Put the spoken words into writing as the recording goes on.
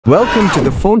Welcome to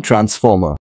the Phone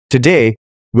Transformer. Today,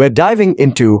 we're diving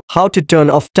into how to turn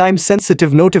off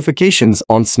time-sensitive notifications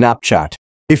on Snapchat.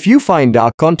 If you find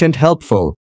our content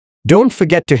helpful, don't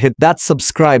forget to hit that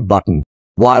subscribe button.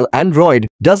 While Android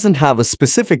doesn't have a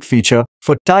specific feature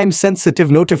for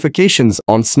time-sensitive notifications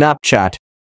on Snapchat,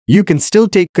 you can still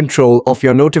take control of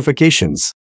your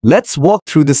notifications. Let's walk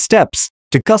through the steps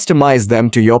to customize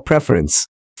them to your preference.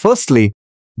 Firstly,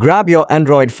 grab your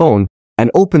Android phone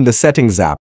and open the Settings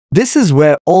app. This is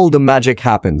where all the magic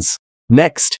happens.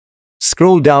 Next,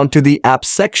 scroll down to the Apps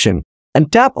section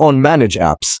and tap on Manage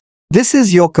Apps. This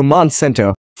is your command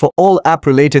center for all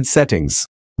app-related settings.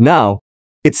 Now,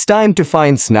 it's time to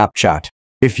find Snapchat.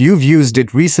 If you've used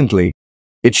it recently,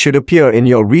 it should appear in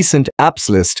your recent apps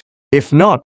list. If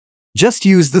not, just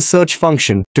use the search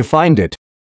function to find it.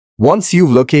 Once you've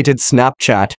located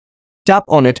Snapchat, tap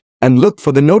on it and look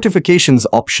for the Notifications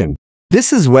option.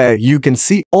 This is where you can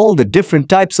see all the different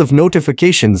types of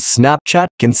notifications Snapchat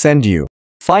can send you.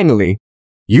 Finally,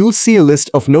 you'll see a list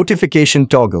of notification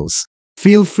toggles.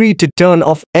 Feel free to turn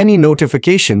off any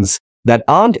notifications that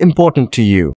aren't important to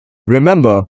you.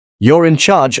 Remember, you're in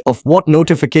charge of what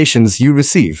notifications you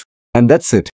receive. And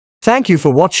that's it. Thank you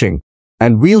for watching,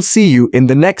 and we'll see you in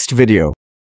the next video.